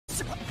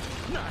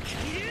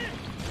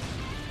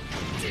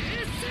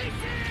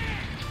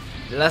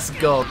Let's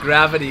go,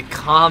 Gravity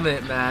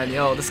Comet, man.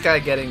 Yo, this guy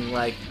getting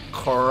like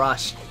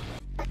crushed.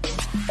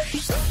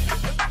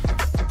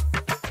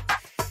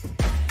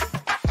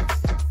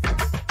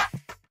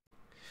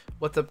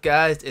 What's up,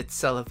 guys? It's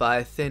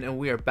Seleviathan, and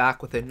we are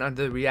back with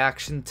another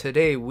reaction.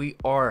 Today we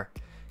are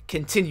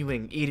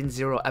continuing Eden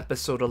Zero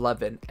episode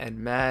 11, and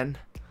man,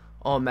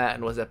 oh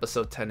man, was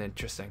episode 10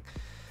 interesting.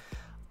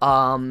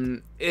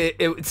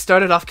 It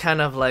started off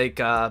kind of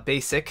like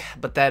basic,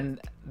 but then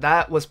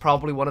that was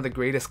probably one of the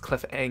greatest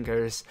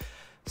cliffhangers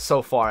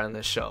so far in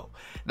this show.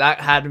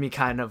 That had me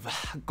kind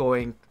of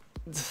going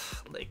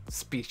like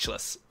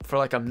speechless for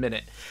like a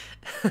minute.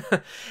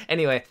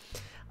 Anyway,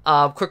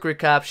 quick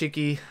recap: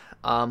 Shiki,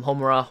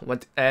 Homura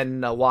went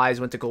and Wise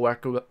went to go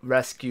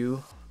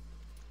rescue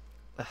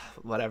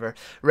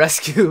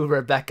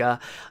Rebecca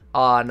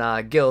on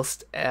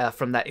guilst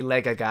from that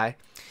Ilega guy.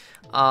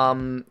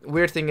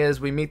 Weird thing is,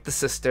 we meet the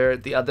sister,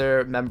 the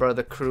other member of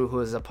the crew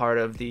who is a part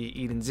of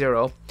the Eden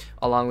Zero,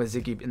 along with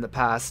Ziggy in the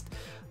past.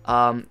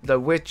 The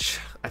witch,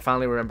 I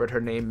finally remembered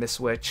her name, Miss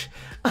Witch.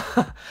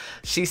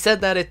 She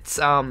said that it's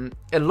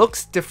it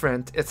looks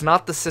different. It's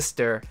not the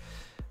sister,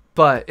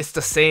 but it's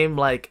the same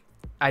like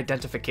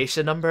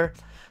identification number.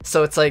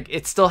 So it's like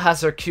it still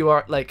has her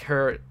QR, like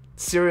her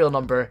serial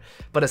number,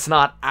 but it's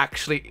not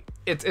actually.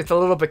 It's a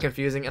little bit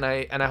confusing, and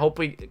I hope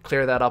we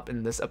clear that up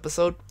in this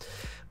episode.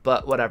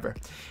 But whatever.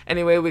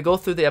 Anyway, we go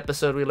through the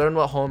episode. We learn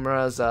what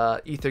Homura's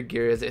ether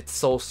gear is. It's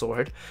Soul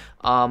Sword.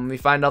 We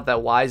find out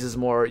that Wise is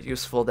more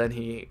useful than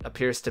he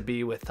appears to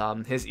be with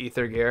his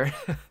ether gear.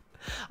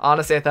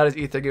 Honestly, I thought his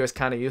ether gear was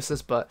kind of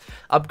useless, but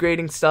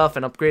upgrading stuff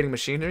and upgrading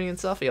machinery and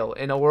stuff, yo,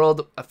 in a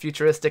world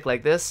futuristic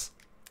like this,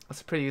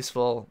 that's a pretty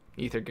useful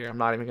ether gear. I'm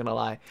not even gonna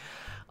lie.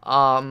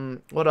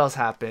 What else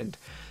happened?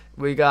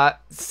 We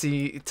got to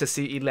see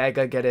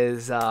Ilega get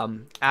his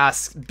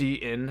ass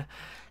beaten.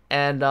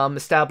 And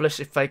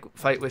establish a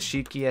fight with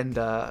Shiki and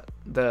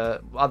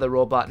the other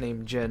robot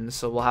named Jin.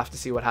 So we'll have to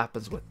see what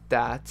happens with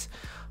that.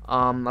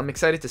 I'm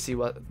excited to see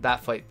what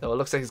that fight though. It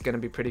looks like it's gonna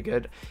be pretty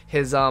good.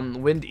 His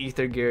wind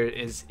ether gear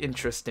is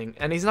interesting,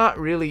 and he's not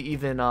really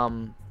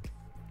even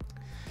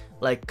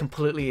like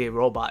completely a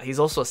robot. He's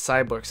also a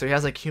cyborg, so he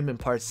has like human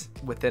parts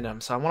within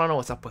him. So I want to know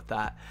what's up with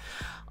that.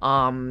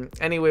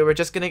 Anyway, we're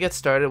just gonna get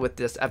started with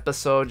this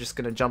episode. Just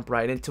gonna jump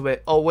right into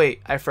it. Oh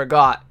wait, I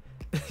forgot.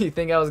 You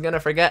think I was gonna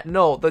forget?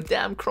 No, the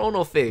damn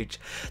chronophage.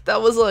 That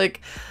was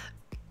like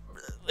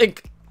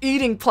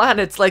eating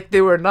planets like they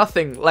were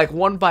nothing, like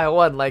one by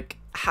one. Like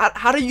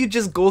how do you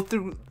just go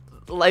through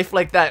life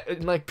like that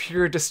in like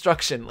pure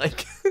destruction,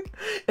 like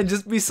and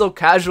just be so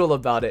casual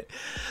about it?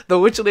 The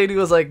witch lady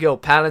was like, yo,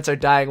 planets are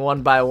dying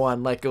one by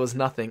one like it was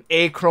nothing.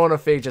 A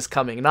chronophage is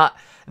coming, not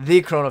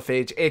the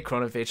chronophage, a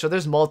chronophage. So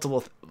there's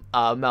multiple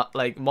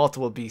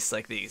multiple beasts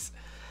like these.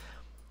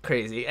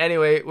 Crazy.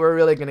 Anyway, we're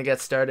really gonna get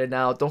started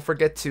now. Don't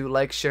forget to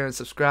like, share, and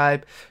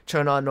subscribe.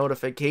 Turn on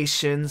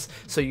notifications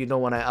so you know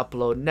when I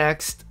upload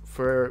next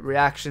for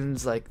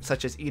reactions like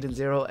such as Eden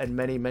Zero and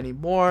many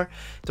more.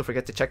 Don't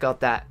forget to check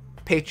out that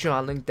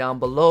Patreon link down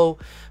below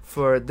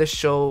for this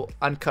show,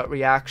 uncut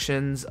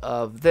reactions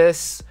of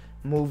this,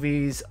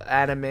 movies,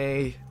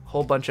 anime,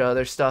 whole bunch of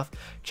other stuff.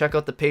 Check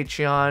out the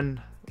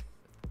Patreon.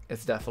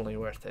 It's definitely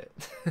worth it.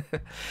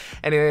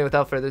 Anyway,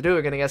 without further ado,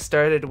 we're gonna get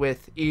started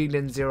with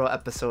Eden Zero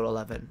episode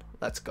 11.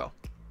 Let's go.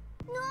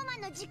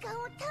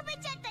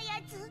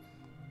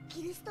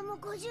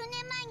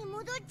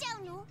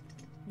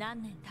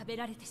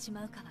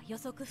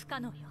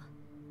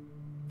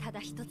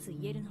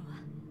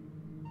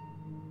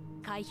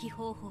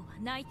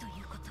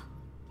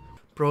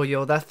 Bro,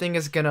 yo, that thing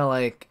is gonna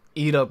like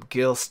eat up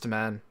guilst,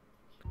 man.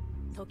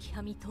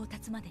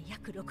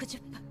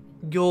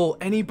 Yo,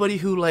 anybody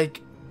who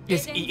like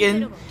is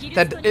eaten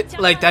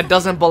that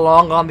doesn't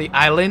belong on the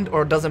island,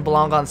 or doesn't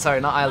belong on,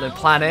 sorry, not island,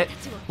 planet,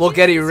 will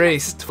get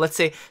erased. Let's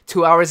say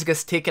 2 hours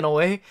gets taken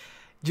away,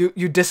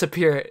 you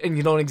disappear and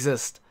you don't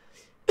exist.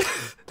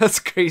 That's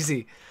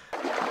crazy.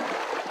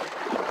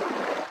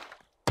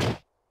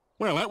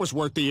 Well, that was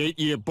worth the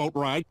 8-year boat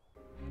ride.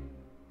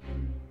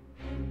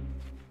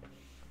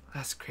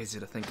 That's crazy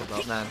to think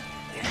about, man.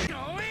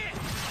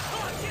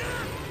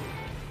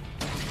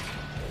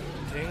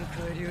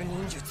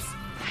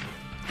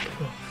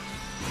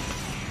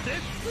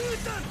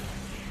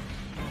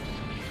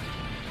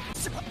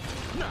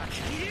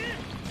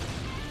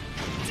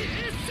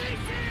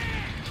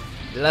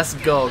 Let's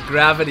go,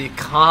 Gravity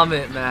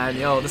Comet, man.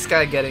 Yo, this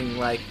guy getting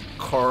like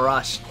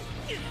crushed.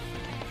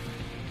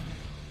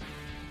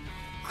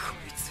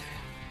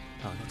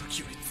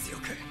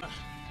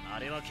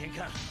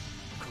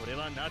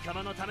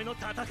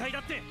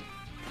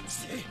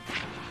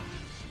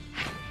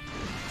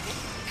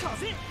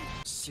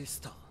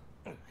 Sister.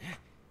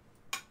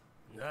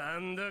 な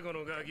んだこ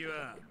のガキ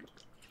は。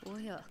お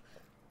や、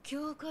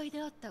教会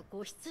であった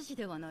ご執事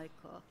ではない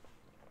か。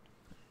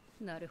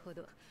なるほ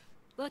ど、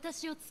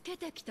私をつけ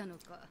てきたの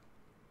か。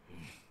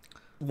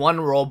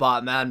one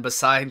robot, man,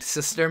 besides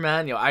Sister,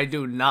 man. Yo, I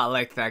do not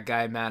like that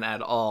guy, man,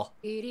 at all.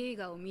 イリー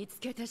ガを見つ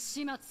けて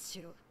始末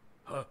しろ。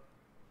は、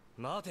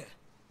待て。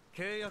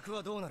契約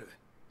はどうなる？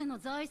の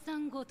財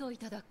産ごとい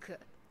ただく。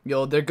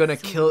 Yo, they're gonna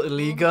kill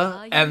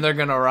Iliga and they're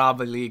gonna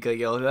rob Iliga.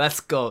 Yo, let's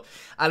go.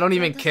 I don't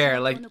even care.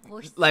 Like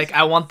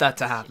I want that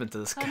to happen to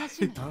this guy.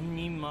 3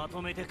人ま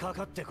とめてか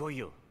かってこい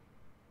よ。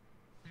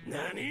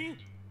何？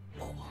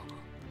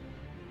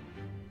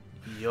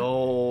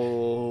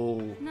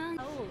 Yo. なん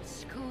を思考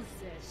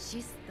せ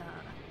シスター。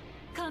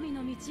神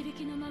の導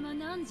きのまま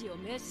汝を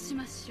召し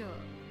ましょ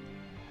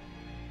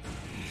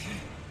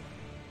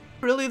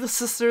う。 Really, the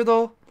sister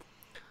though?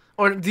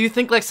 Or do you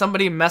think like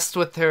somebody messed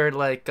with her,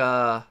 like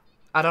I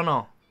don't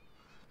know,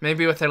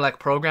 maybe with her like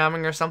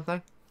programming or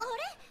something? あれ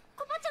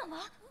コパちゃんは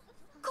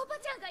コパ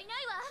ちゃんがいない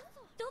わ。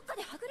どっか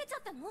ではぐれちゃっ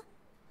たの？そん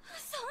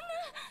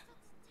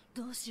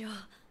な。どうしよう。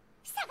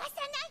探さ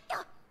な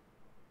いと。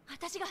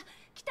私が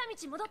来た道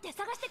戻って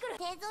探してくる。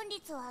生存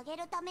率を上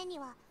げるために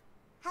は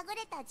はぐ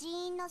れた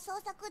人員の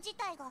捜索自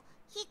体が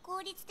非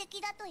効率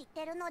的だと言っ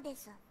てるので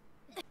す。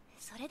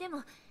それで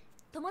も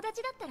友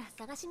達だったら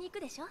探しに行く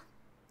でしょ。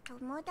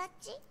友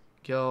達？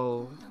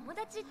 Yo,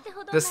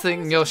 this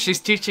thing, yo, she's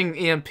teaching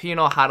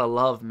Empino how to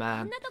love,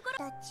 man.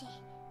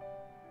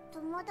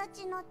 友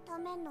達のた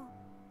めの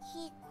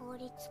非効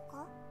率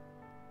化？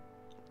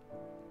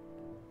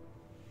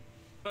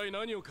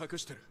何を隠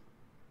してる？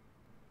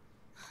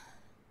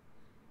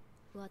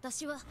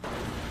私は。なん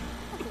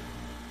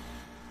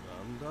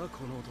だ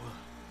この音は。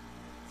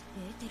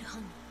エーテル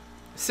反応。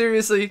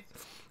 Seriously,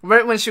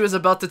 right when she was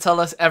about to tell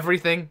us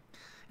everything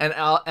and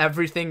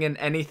everything and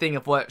anything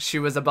of what she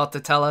was about to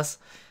tell us,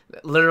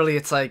 literally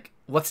it's like,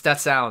 what's that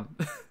sound?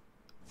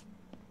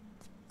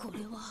 こ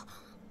れは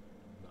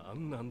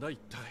なんだ一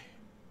体。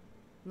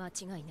間違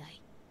いな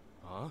い。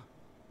あ？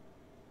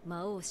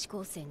魔王四煌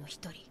星の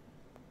一人、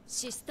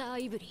シスター・ア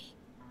イブリ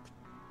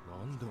ー。な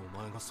んでお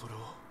前がそれを。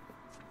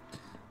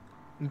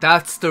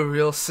 That's the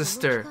real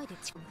sister.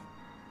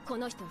 こ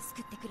の人を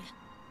救ってくれ。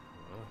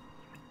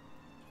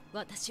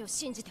私を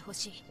信じてほ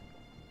しい。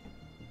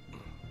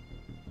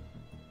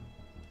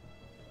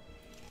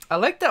 I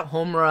like that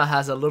Homura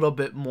has a little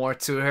bit more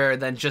to her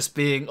than just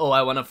being, oh,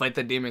 I want to fight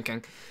the Demon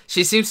King.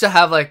 She seems to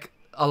have like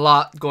a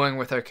lot going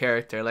with her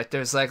character. Like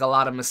there's like a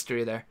lot of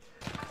mystery there.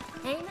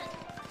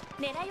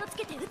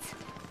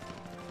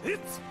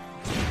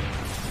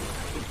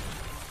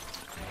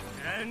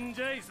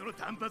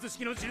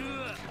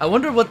 I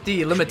wonder what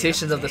the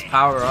limitations of this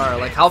power are.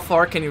 Like how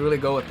far can you really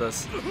go with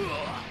this?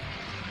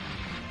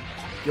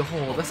 Yo,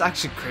 that's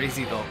actually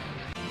crazy though.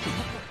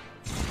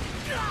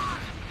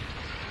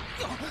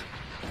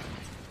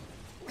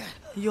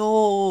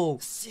 Yo,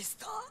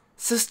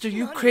 sister,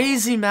 you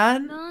crazy,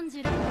 man? "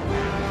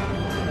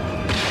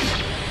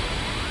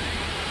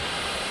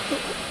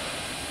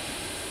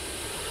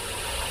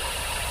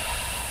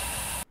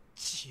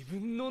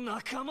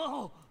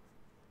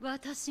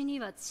私に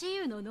は治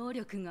癒の能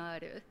力があ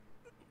る。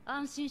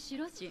安心し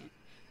ろ、ジン。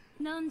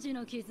汝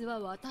の傷は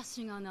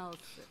私が治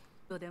す。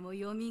とでも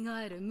蘇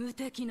る無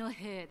敵の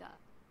兵だ。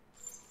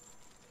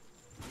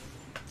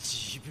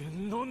自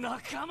分の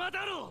仲間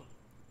だろ。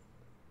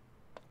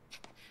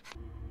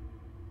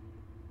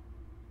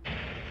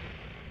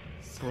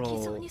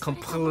 Bro,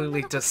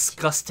 completely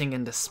disgusting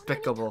and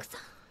despicable.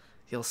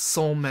 Yo,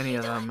 so many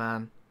of them,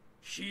 man.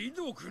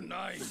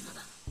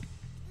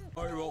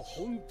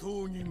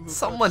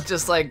 Someone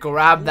just like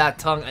grab that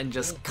tongue and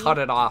just cut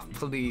it off,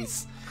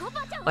 please.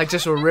 Like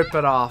just rip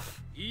it off.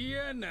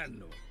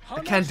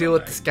 I can't deal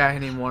with this guy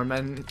anymore,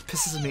 man. It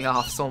pisses me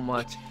off so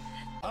much.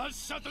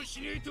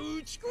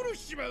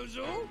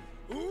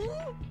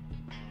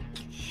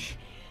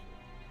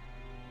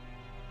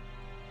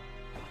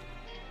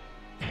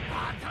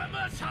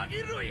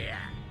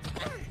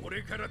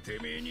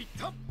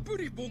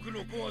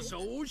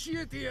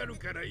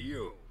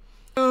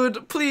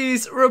 Dude,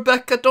 please,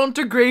 Rebecca, don't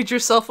degrade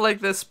yourself like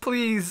this,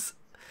 please.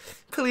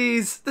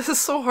 Please, this is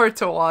so hard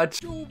to watch.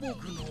 This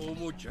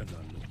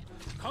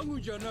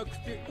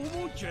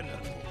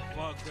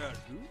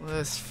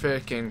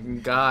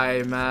freaking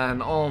guy,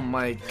 man. Oh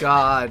my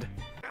god.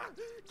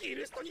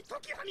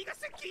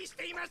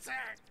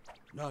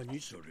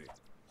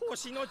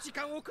 星の時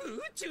間を食う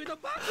宇宙の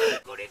バカな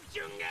コレクシ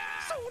ョンが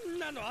そん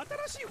なの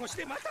新しい星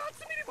でまた集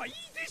めればいい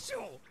でし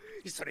ょ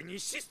う。それに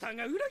シスター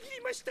が裏切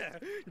りました。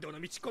どの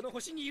みちこの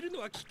星にいるの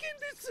は危険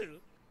です。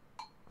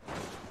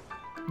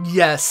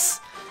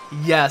 Yes,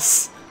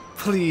 yes,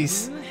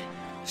 please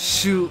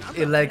shoot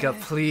Ilega,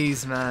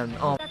 please, man.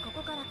 Oh. こ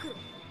こから来る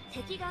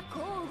敵が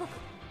こう動く。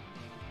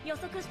予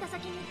測した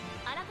先に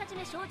あらかじ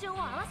め照準を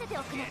合わせて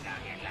おくの。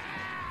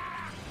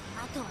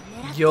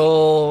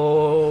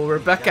 Yo,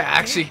 Rebecca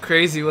actually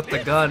crazy with the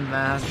gun,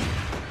 man.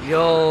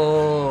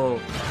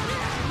 Yo,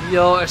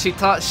 and she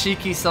taught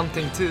Shiki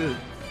something too.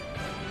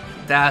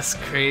 That's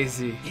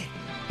crazy.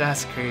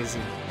 That's crazy.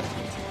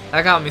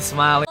 That got me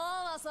smiling.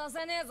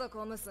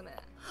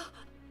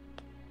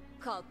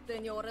 勝手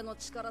に俺の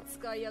力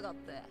使いやがっ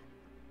て。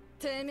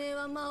てめえ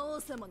は魔王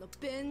様の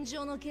便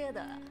所の刑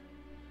だ。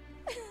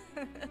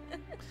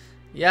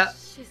Yeah,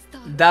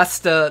 that's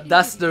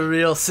the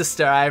real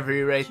Sister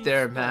Ivory right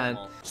there, man.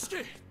 シ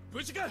ケ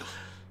無事か。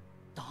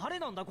誰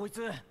なんだこい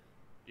つ。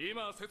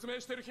今説明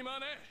してる暇は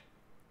ね。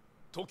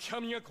時は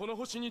みがこの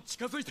星に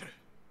近づいてる。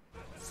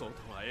外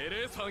はえ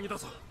れえ騒ぎだ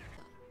ぞ。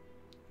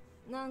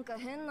なんか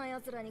変な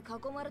奴らに囲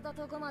まれた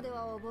とこまで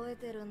は覚え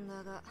てるん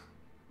だが、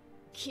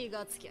気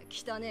がつきゃ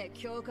汚ねえ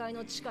教会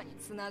の地下に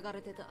繋が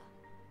れてた。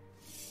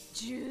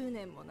10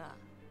年もな。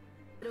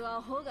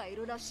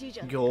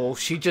Yo,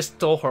 she just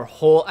stole her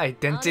whole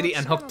identity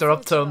and hooked her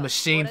up to a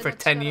machine for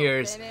 10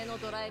 years.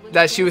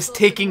 That she was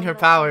taking her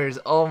powers.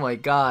 Oh my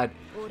god.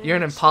 You're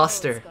an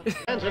imposter.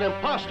 Man's an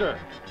imposter.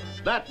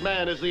 That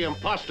man is the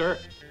imposter.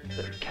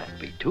 There can't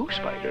be two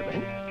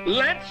Spider-Men.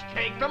 Let's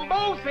take them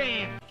both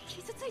in.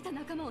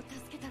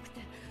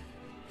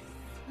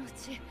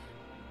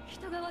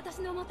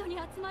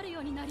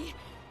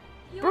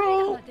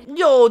 Bro,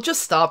 yo,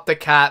 just stop the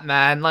cat,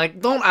 man. Like,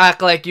 don't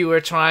act like you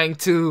were trying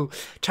to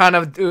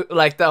do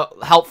like the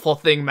helpful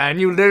thing, man.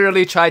 You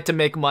literally tried to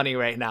make money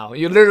right now.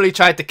 You literally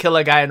tried to kill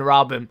a guy and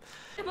rob him.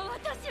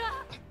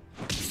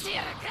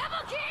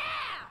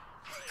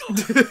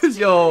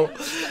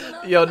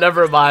 yo,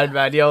 never mind,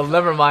 man. Yo,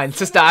 never mind.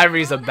 Sister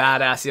Ivory's a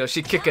badass, yo.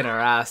 She kicking her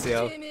ass,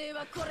 yo.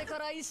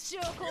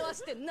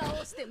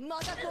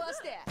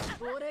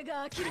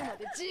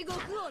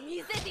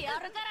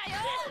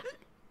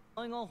 お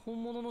前が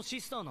本物の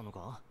シスターなの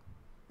か。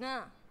な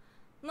あ、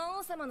魔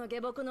王様の下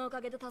僕のおか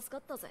げで助か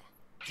ったぜ。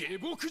下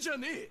僕じゃ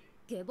ねえ。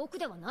下僕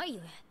ではない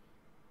よ。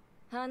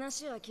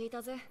話は聞い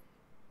たぜ。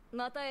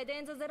またエ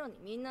デンズゼロに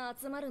みんな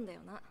集まるんだ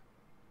よな。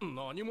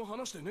何も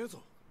話してねえ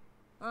ぞ。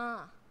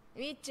ああ、ウ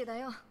ィッチだ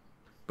よ。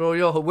Bro,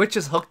 yo, witch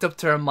is hooked up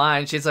to her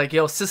mind. She's like,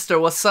 yo, sister,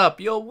 what's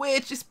up? Yo,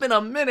 witch, it's been a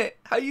minute.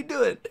 How you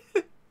doing?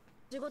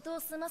 仕事を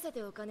済ませ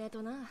ておかねえ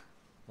とな。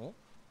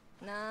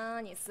な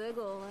ーにす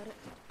ぐ終わる。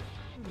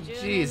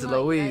 Jeez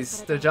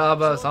Louise, the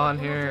Jabba's on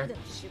here.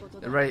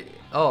 Right,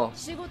 oh.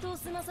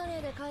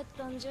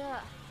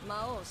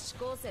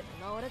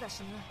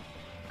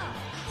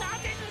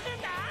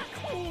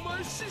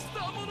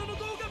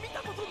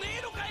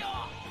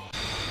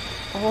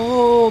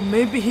 Oh,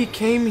 maybe he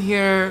came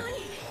here.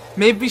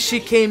 Maybe she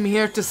came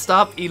here to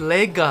stop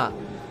Ilega.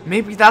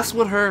 Maybe that's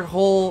what her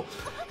whole,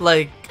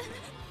 like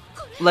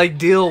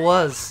deal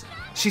was.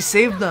 She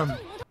saved them.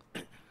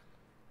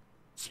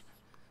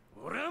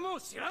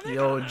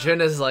 Yo,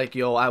 Jin is like,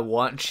 yo, I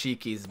want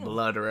Shiki's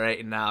blood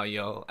right now,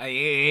 yo. I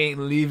ain't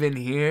leaving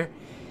here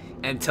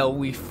until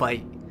we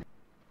fight.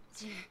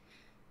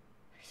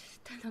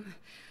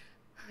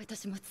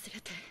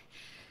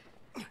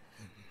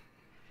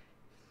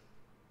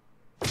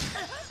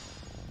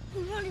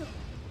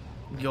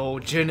 Yo,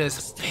 Jin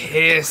is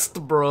pissed,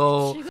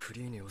 bro.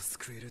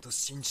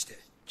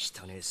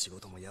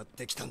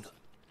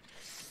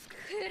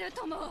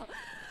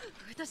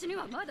 私に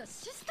はまだ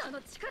シスターの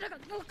力が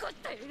残っ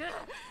ている。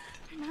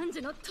何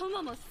時の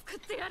友も救っ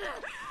てやる。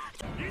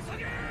急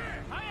げ！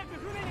早く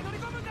船に乗り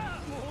込むんだ。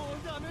も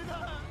うダメ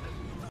だ。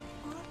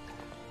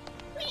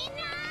みん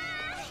な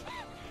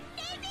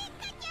レベッ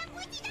カちゃん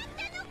無事だっ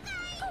たのか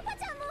い。コバ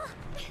ちゃんも。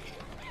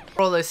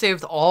Bro, they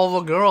saved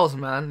all the girls,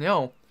 man.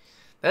 Yo,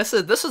 this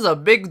is a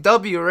big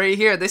W right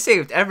here. They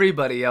saved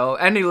everybody, yo.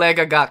 Any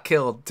Lega got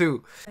killed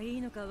too. い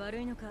いのか悪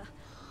いのか。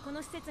こ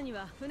の施設に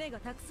は船が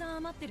たくさん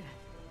余ってる。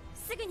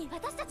 すぐに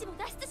私たちも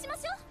脱出しまし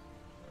ょ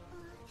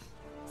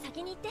う。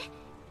先に行って、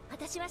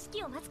私は指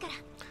揮を待つから。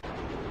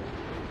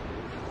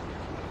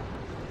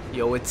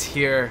Yo, it's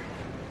here.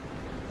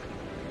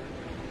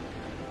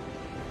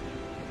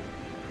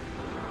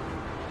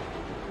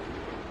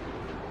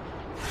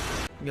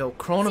 Yo,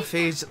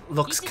 chronophage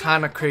looks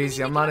kind of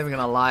crazy. I'm not even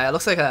gonna lie. It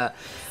looks like a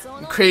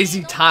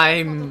crazy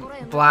time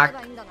black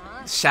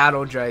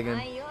shadow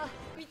dragon.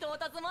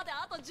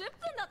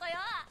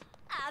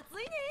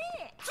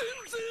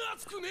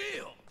 熱くねえ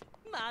よ。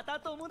また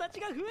友達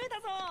が増えた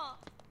ぞ。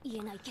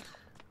言えないけど、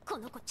こ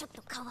の子ちょっ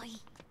と可愛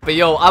い。 But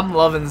yo, I'm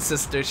loving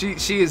Sister. She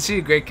is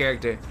a great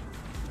character.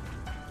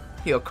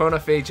 Yo,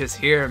 chronophage is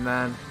here,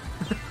 man.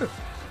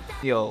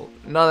 Yo,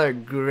 another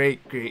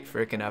great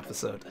freaking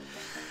episode.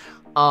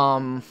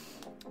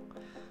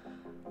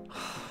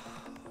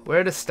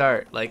 Where to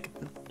start? Like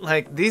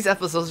these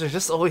episodes are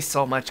just always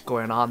so much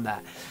going on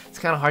that it's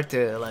kind of hard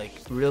to like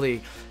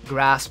really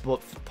grasp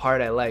what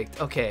part I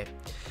liked. Okay.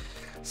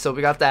 So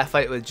we got that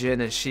fight with Jin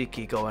and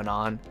Shiki going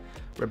on.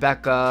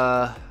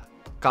 Rebecca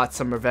got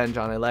some revenge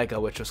on Ilega,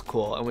 which was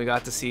cool, and we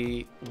got to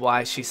see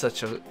why she's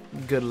such a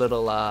good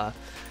little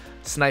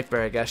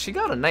sniper. I guess she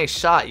got a nice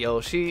shot,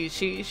 yo. She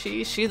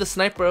the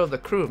sniper of the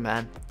crew,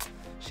 man.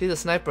 She's the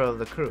sniper of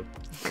the crew.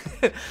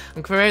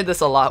 I'm comparing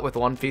this a lot with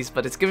One Piece,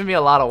 but it's giving me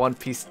a lot of One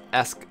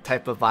Piece-esque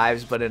type of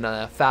vibes, but in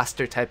a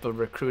faster type of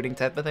recruiting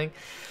type of thing.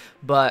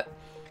 But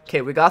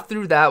okay, we got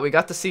through that. We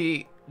got to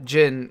see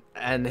Jin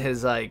and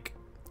his like.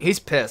 He's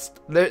pissed.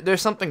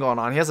 There's something going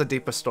on. He has a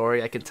deeper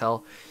story, I can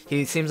tell.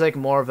 He seems like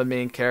more of a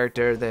main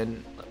character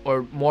than,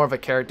 or more of a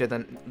character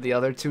than the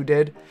other two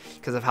did,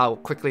 because of how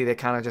quickly they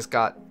kind of just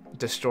got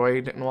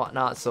destroyed and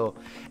whatnot. So,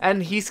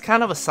 and he's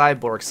kind of a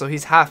cyborg, so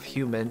he's half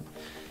human.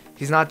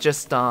 He's not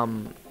just a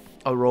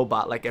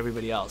robot like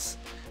everybody else,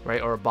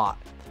 right? Or a bot.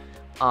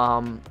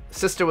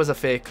 Sister was a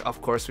fake,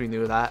 of course we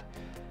knew that,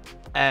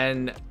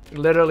 and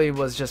literally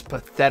was just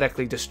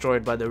pathetically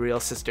destroyed by the real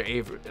Sister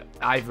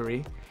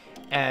Ivory.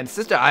 And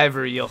Sister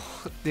Ivory, yo,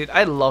 dude,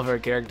 I love her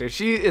character.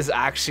 She is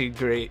actually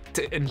great,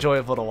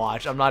 enjoyable to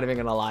watch. I'm not even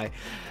gonna lie.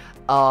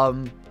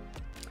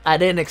 I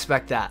didn't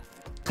expect that,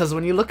 because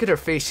when you look at her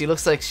face, she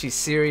looks like she's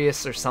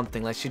serious or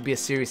something, like she'd be a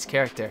serious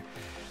character,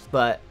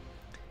 but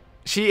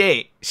she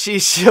ain't. She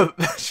a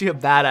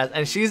badass,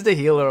 and she's the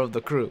healer of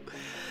the crew.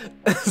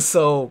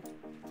 So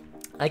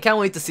I can't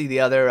wait to see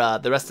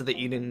the rest of the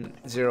Eden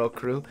Zero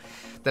crew,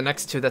 the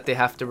next two that they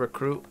have to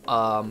recruit.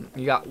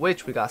 You got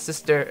Witch, we got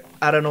Sister.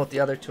 I don't know what the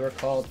other two are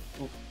called.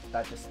 Ooh,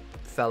 that just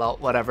fell out.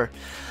 Whatever.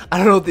 I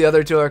don't know what the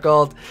other two are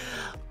called.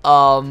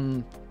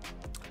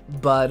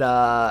 But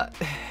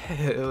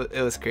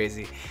it was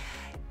crazy.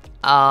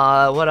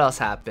 What else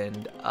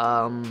happened?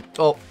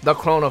 Oh, the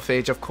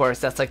chronophage, of course.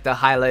 That's like the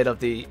highlight of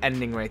the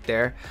ending right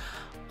there.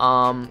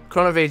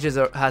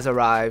 Chronophage has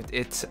arrived.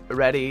 It's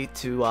ready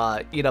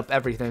to eat up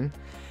everything,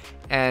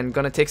 and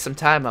gonna take some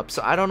time up.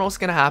 So I don't know what's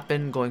gonna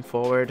happen going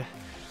forward.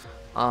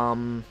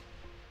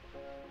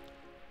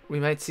 We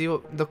might see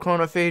the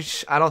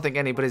chronophage. I don't think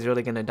anybody's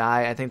really gonna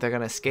die. I think they're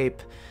gonna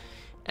escape,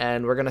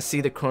 and we're gonna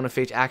see the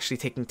chronophage actually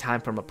taking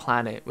time from a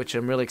planet, which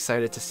I'm really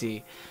excited to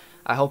see.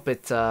 I hope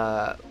it's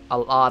a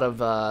lot of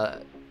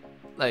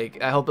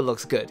like, I hope it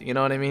looks good, you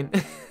know what I mean?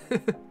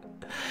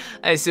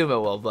 I assume it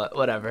will, but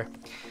whatever.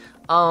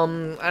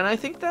 And I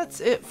think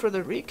that's it for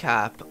the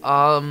recap.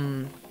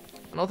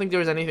 I don't think there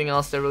was anything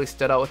else that really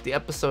stood out with the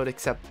episode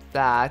except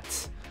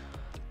that.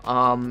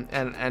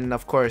 And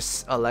of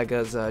course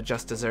Allega's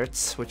just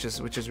desserts, which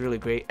is really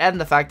great, and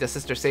the fact that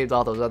Sister saved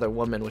all those other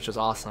women, which was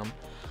awesome.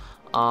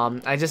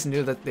 I just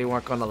knew that they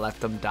weren't gonna let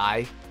them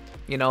die,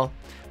 you know.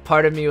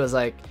 Part of me was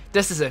like,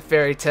 this is a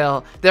fairy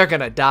tale, they're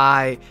gonna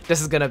die, this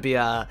is gonna be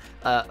a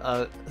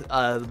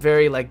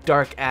very like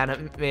dark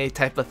anime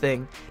type of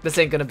thing. This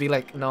ain't gonna be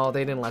like, no,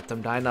 they didn't let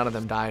them die, none of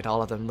them died,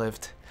 all of them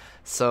lived.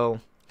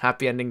 So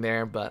happy ending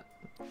there, but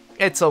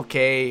it's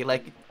okay.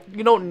 Like,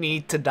 you don't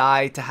need to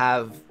die to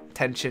have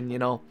tension, you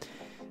know.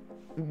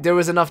 There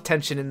was enough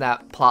tension in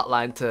that plot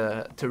line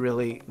to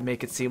really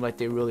make it seem like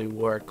they really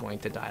were going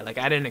to die. Like,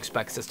 I didn't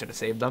expect Sister to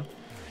save them,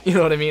 you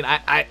know what I mean?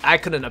 I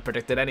couldn't have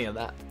predicted any of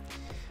that.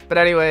 But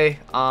anyway,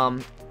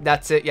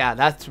 that's it. Yeah,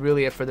 that's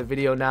really it for the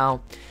video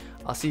now.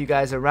 I'll see you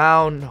guys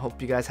around.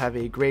 Hope you guys have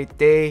a great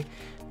day,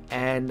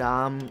 and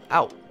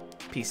out.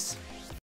 Peace.